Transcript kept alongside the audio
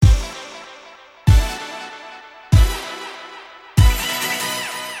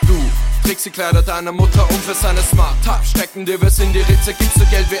Tricks die Kleider deiner Mutter um für seine Smart. Stecken dir was in die Ritze, gibst du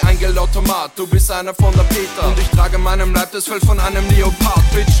Geld wie ein Geldautomat. Du bist einer von der Peter und ich trage in meinem Leib das Fell von einem Leopard.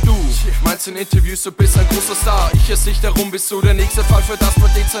 Bitch, du meinst in Interviews, du bist ein großer Star. Ich es nicht darum, bist du der nächste Fall für das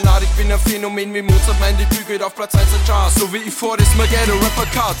Dezernat. Ich bin ein Phänomen wie Mozart, mein Debüt geht auf Platz 1 der Charts. So wie ich vor das Maghetto Rapper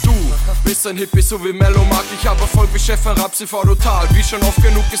Card. Du bist ein Hippie, so wie Mellow mag. Ich hab Erfolg wie Chef von Rapsi vor total, wie schon oft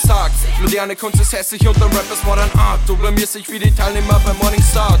genug gesagt. Moderne Kunst ist hässlich und der Rap ist modern Art. Du blamierst dich wie die Teilnehmer beim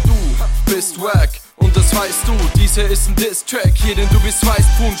Morningstar. Du bist wack und das weißt du. Dieser ist ein Diss-Track, hier denn du bist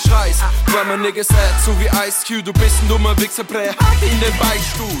Weißbrun, schreist. Grammar Niggas ad, so wie Ice Cube. Du bist ein dummer Wichser, Play in den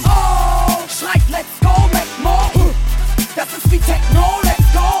Beichtstuhl. Oh, schreit let's go, make more. Das ist wie Techno, let's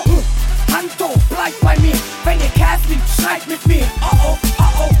go. Hand hoch, bleibt bei mir. Wenn ihr Cass liebt, schreit mit mir. Oh, oh, oh,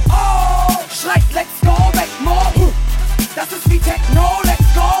 oh, oh. Schreit let's go, make more. Das ist wie Techno, let's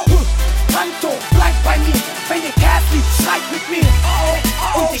go. Hand hoch, bleibt bei mir. Wenn ihr Cass liebt, schreit mit mir. Oh,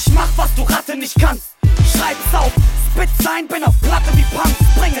 oh, oh. Und ich mach, was du Ratte nicht kannst. Schreib es auf, spit sein, bin auf Platte wie Punk.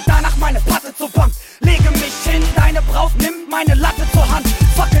 Bringe danach meine Platte zur Bank. Lege mich hin, deine Braut nimmt meine Latte zur Hand.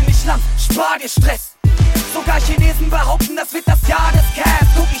 Fackel nicht lang, spar dir Stress. Sogar Chinesen behaupten, das wird das Jahr des Cass.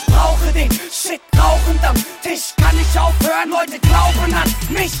 Guck, ich brauche den Shit rauchend am Tisch. Kann ich aufhören, Leute glauben an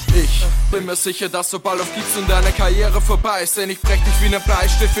mich. Ich bin mir sicher, dass sobald auf gibt's und deine Karriere vorbei ist. Denn ich brech dich wie ne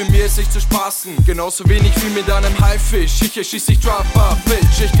Bleistift, in mir ist sich zu spaßen. Genauso wenig wie mit deinem Haifisch. Ich erschieß dich Dropper,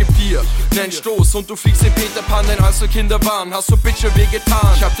 Bitch, ich geb dir nen Stoß und du fliegst den Peter Pan, denn als du Kinder waren, hast du Bitcher wehgetan.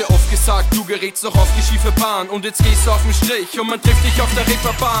 Ich hab dir oft gesagt, du gerätst noch auf die schiefe Bahn. Und jetzt gehst du auf den Strich und man trifft dich auf der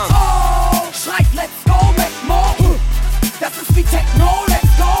Reeperbahn. Oh, schreit let's go, make more. Das ist wie Techno, let's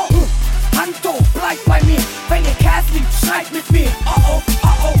go. Hand hoch, bleibt bei mir. Wenn ihr Cass liebt, schreit mit mir. Oh, oh,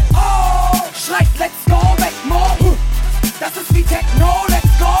 oh, oh, oh. Schreit let's go, make more. Das ist wie Techno, let's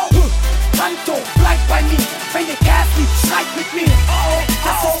go. Hand hoch, bleibt bei mir. Wenn ihr Cass liebt, schreit mit mir. Oh, oh, oh.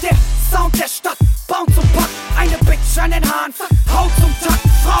 Das ist der Sound der Stadt. Bounce und Pack. Eine Bitch an den Haaren. Haut zum Takt.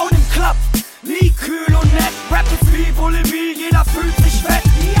 Frauen im Club. Nie kühl und nett. Rap ist wie Bulimie. Jeder fühlt sich fett.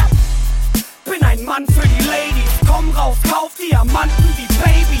 Ja. Bin ein Mann für die Ladies. Komm raus, kauf Diamanten wie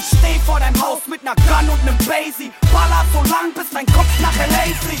Baby. Steh vor deinem Haus mit ner Gun und nem Basie. Baller so lang, bis dein Kopf nach L.A.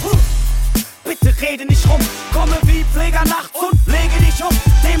 fliegt. Bitte rede nicht rum. Komme wie Pfleger nachts und lege dich um.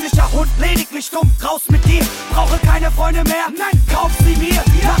 Dämlicher Hund, lediglich dumm. Raus mit dir, brauche keine Freunde mehr. Nein, kauf sie mir.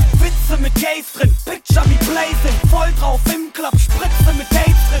 Mach Witze mit Gays drin. Picture me blazing. Voll drauf im Club. Spritze mit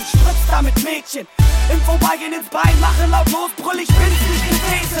Dates drin. Spritz da mit Mädchen. Im Vorbeigehen ins Bein. Mache laut los, brüll, ich bin's nicht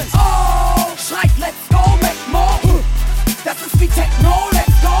gewesen. Oh!